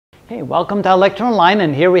Hey, welcome to our lecture online,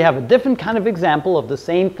 and here we have a different kind of example of the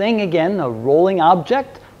same thing again, a rolling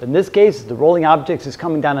object. In this case, the rolling object is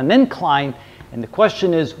coming down an incline, and the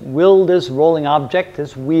question is, will this rolling object,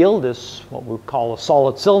 this wheel, this what we call a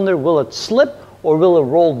solid cylinder, will it slip or will it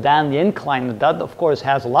roll down the incline? And that, of course,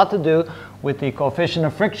 has a lot to do with the coefficient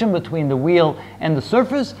of friction between the wheel and the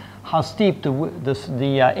surface, how steep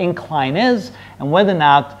the incline is, and whether or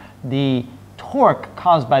not the torque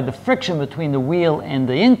caused by the friction between the wheel and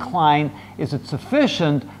the incline, is it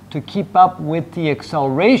sufficient to keep up with the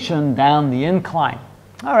acceleration down the incline?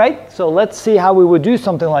 All right, so let's see how we would do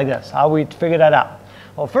something like this, how we'd figure that out.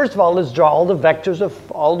 Well, first of all, let's draw all the vectors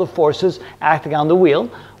of all the forces acting on the wheel.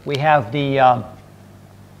 We have the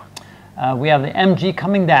mg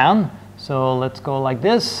coming down, so let's go like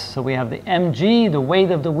this. So we have the mg, the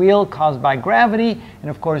weight of the wheel caused by gravity,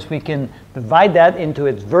 and of course we can divide that into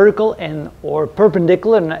its vertical and or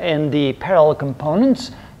perpendicular and the parallel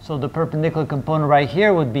components. So the perpendicular component right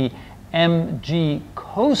here would be mg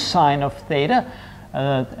cosine of theta.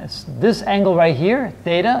 This angle right here,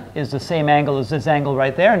 theta, is the same angle as this angle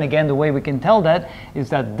right there. And again, the way we can tell that is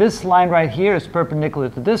that this line right here is perpendicular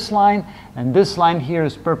to this line, and this line here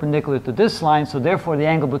is perpendicular to this line. So therefore, the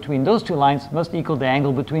angle between those two lines must equal the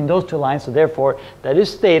angle between those two lines. So therefore, that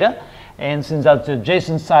is theta. And since that's the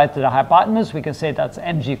adjacent side to the hypotenuse, we can say that's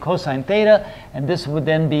mg cosine theta. And this would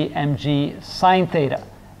then be mg sine theta,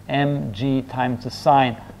 mg times the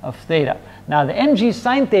sine of theta. Now, the mg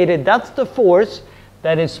sine theta, that's the force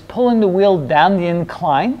that is pulling the wheel down the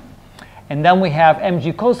incline. And then we have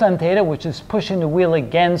mg cosine theta, which is pushing the wheel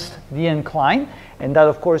against the incline. And that,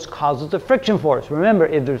 of course, causes the friction force. Remember,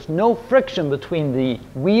 if there's no friction between the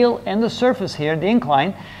wheel and the surface here, the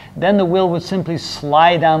incline, then the wheel would simply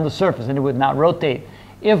slide down the surface and it would not rotate.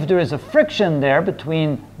 If there is a friction there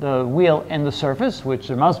between the wheel and the surface, which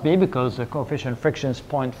there must be because the coefficient of friction is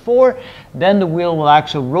 0.4, then the wheel will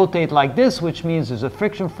actually rotate like this, which means there's a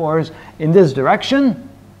friction force in this direction.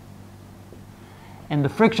 And the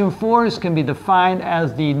friction force can be defined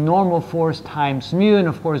as the normal force times mu, and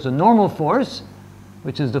of course the normal force,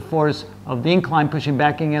 which is the force of the incline pushing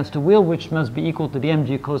back against the wheel, which must be equal to the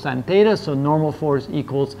mg cosine theta. So normal force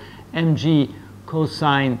equals mg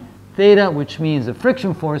cosine theta, which means the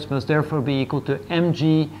friction force must therefore be equal to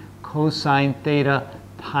mg cosine theta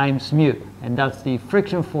times mu. And that's the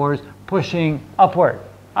friction force pushing upward.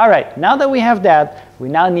 All right, now that we have that, we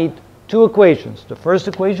now need two equations. The first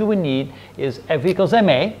equation we need is F equals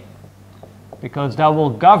ma, because that will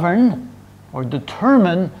govern or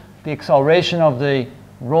determine the acceleration of the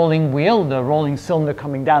rolling wheel, the rolling cylinder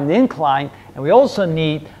coming down the incline. And we also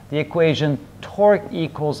need the equation torque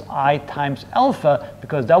equals I times alpha,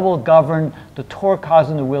 because that will govern the torque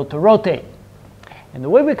causing the wheel to rotate. And the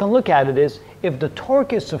way we can look at it is, if the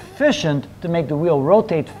torque is sufficient to make the wheel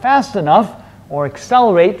rotate fast enough or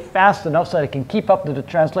accelerate fast enough so that it can keep up to the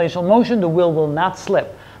translational motion, the wheel will not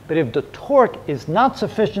slip. But if the torque is not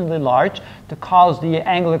sufficiently large to cause the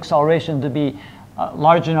angular acceleration to be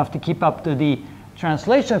large enough to keep up to the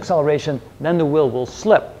translation acceleration, then the wheel will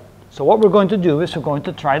slip. So what we're going to do is we're going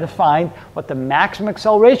to try to find what the maximum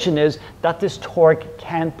acceleration is that this torque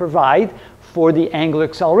can provide for the angular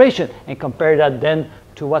acceleration, and compare that then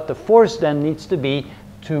to what the force then needs to be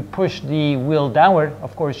to push the wheel downward.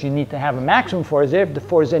 Of course, you need to have a maximum force there. If the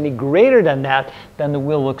force is any greater than that, then the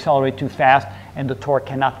wheel will accelerate too fast and the torque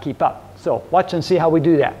cannot keep up. So watch and see how we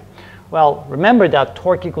do that. Well, remember that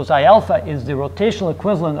torque equals I alpha is the rotational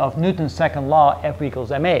equivalent of Newton's second law, F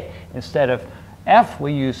equals ma. Instead of F,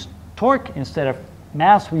 we use torque. Instead of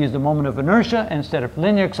mass, we use the moment of inertia. And instead of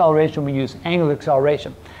linear acceleration, we use angular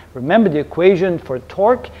acceleration. Remember, the equation for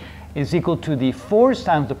torque is equal to the force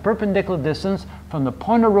times the perpendicular distance from the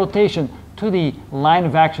point of rotation to the line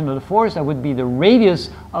of action of the force. That would be the radius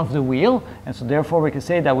of the wheel. And so therefore, we can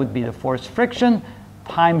say that would be the force friction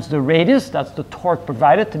times the radius, that's the torque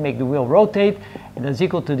provided to make the wheel rotate, and that's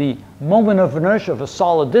equal to the moment of inertia of a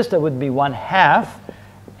solid disk. That would be 1/2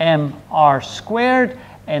 mr squared.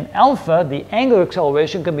 And alpha, the angular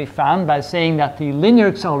acceleration, can be found by saying that the linear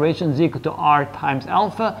acceleration is equal to r times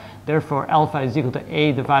alpha. Therefore, alpha is equal to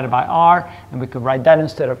a divided by r, and we can write that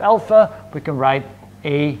instead of alpha, we can write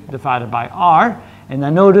a divided by r. And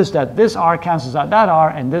then notice that this r cancels out that r,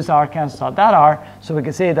 and this r cancels out that r. So we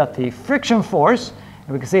can say that the friction force,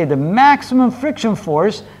 and we can say the maximum friction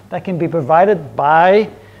force that can be provided by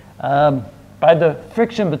the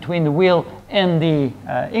friction between the wheel and the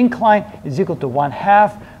incline is equal to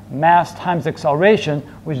 1/2 mass times acceleration,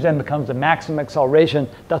 which then becomes the maximum acceleration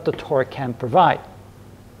that the torque can provide.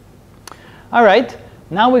 All right,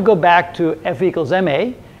 now we go back to F equals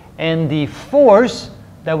ma, and the force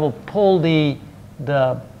that will pull the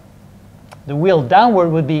the wheel downward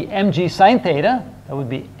would be mg sine theta. That would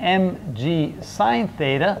be mg sine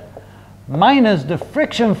theta minus the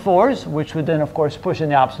friction force, which would then, of course, push in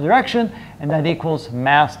the opposite direction, and that equals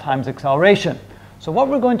mass times acceleration. So what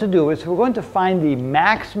we're going to do is we're going to find the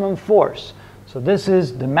maximum force. So this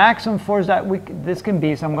is the maximum force that this can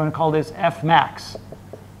be, so I'm going to call this F max.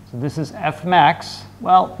 So this is F max.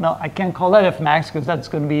 Well, no, I can't call that F max because that's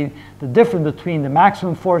going to be the difference between the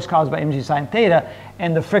maximum force caused by mg sine theta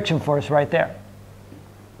and the friction force right there.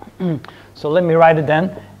 So let me write it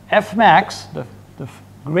then. F max, the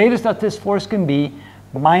greatest that this force can be,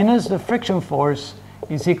 minus the friction force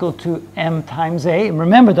is equal to m times a. And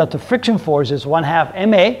remember that the friction force is 1/2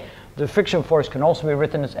 ma. The friction force can also be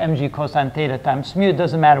written as mg cosine theta times mu. It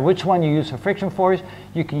doesn't matter which one you use for friction force.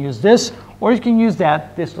 You can use this or you can use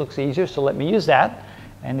that. This looks easier, so let me use that.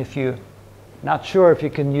 And if you're not sure if you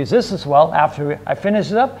can use this as well, after I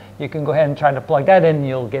finish it up, you can go ahead and try to plug that in and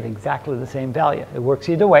you'll get exactly the same value. It works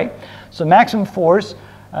either way. So maximum force,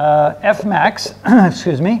 F max,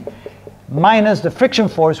 excuse me, minus the friction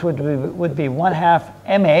force would be 1/2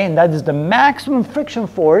 ma, and that is the maximum friction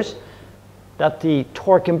force that the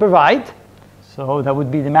torque can provide. So that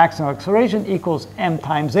would be the maximum acceleration equals m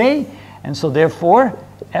times a, and so therefore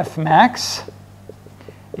F max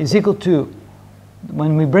is equal to,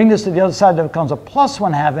 when we bring this to the other side, that becomes a plus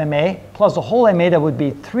 1/2 ma, plus the whole ma, that would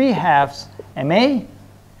be 3/2 ma,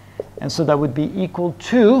 and so that would be equal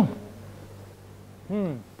to,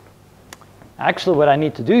 actually what I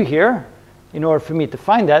need to do here, in order for me to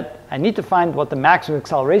find that, I need to find what the maximum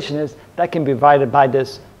acceleration is that can be divided by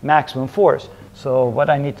this maximum force. So what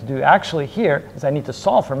I need to do actually here is I need to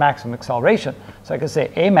solve for maximum acceleration. So I can say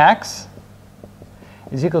A max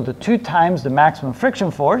is equal to 2 times the maximum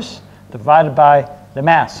friction force divided by the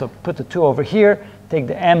mass. So put the 2 over here, take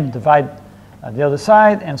the m, divide the other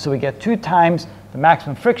side, and so we get 2 times the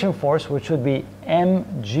maximum friction force, which would be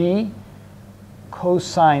mg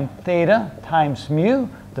cosine theta times mu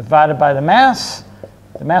divided by the mass.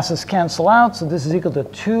 The masses cancel out, so this is equal to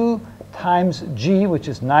 2 times g, which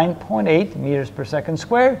is 9.8 meters per second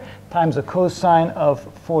squared, times the cosine of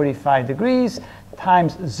 45 degrees,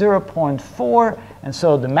 times 0.4, and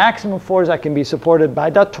so the maximum force that can be supported by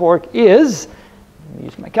that torque is, let me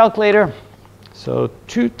use my calculator, so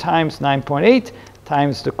 2 times 9.8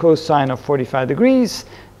 times the cosine of 45 degrees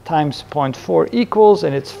times 0.4 equals,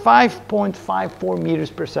 and it's 5.54 meters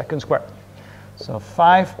per second squared. So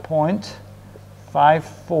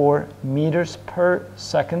 5.54 meters per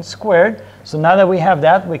second squared. So now that we have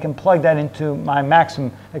that, we can plug that into my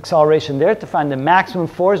maximum acceleration there to find the maximum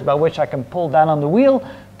force by which I can pull down on the wheel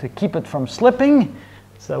to keep it from slipping.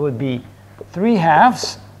 So that would be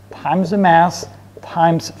 3/2 times the mass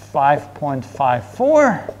times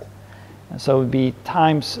 5.54. And so it would be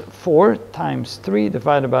times 4 times 3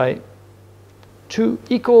 divided by 2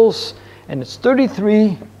 equals, and it's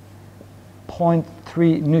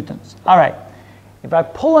 33.3 newtons. All right, if I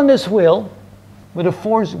pull on this wheel with a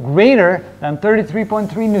force greater than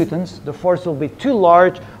 33.3 newtons, the force will be too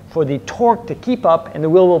large for the torque to keep up and the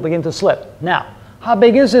wheel will begin to slip. Now, how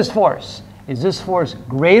big is this force? Is this force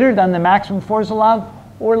greater than the maximum force allowed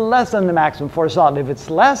or less than the maximum force allowed? If it's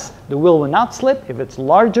less, the wheel will not slip. If it's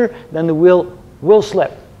larger, then the wheel will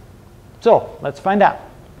slip. So let's find out.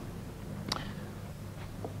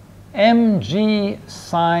 Mg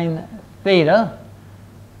sine theta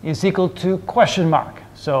is equal to question mark.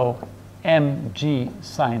 So mg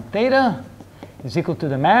sine theta is equal to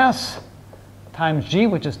the mass times g,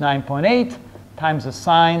 which is 9.8, times the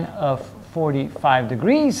sine of 45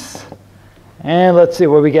 degrees. And let's see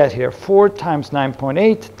what we get here. 4 times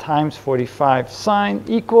 9.8 times 45 sine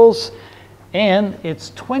equals, and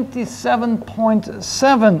it's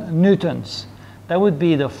 27.7 newtons. That would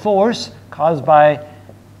be the force caused by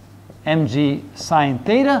mg sine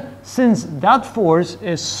theta. Since that force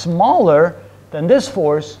is smaller than this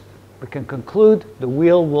force, we can conclude the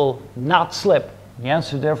wheel will not slip. The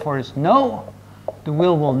answer therefore is no. The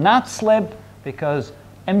wheel will not slip because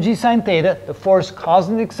mg sine theta, the force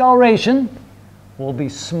causing the acceleration, will be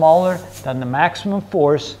smaller than the maximum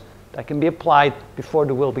force that can be applied before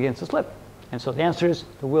the wheel begins to slip. And so the answer is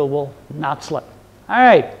the wheel will not slip. All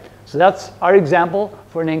right, so that's our example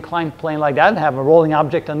for an inclined plane like that, and have a rolling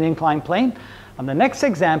object on the inclined plane. On the next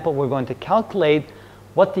example, we're going to calculate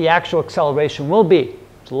what the actual acceleration will be.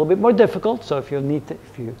 It's a little bit more difficult, so if you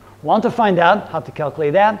want to find out how to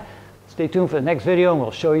calculate that, stay tuned for the next video and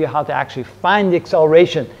we'll show you how to actually find the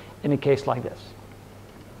acceleration in a case like this.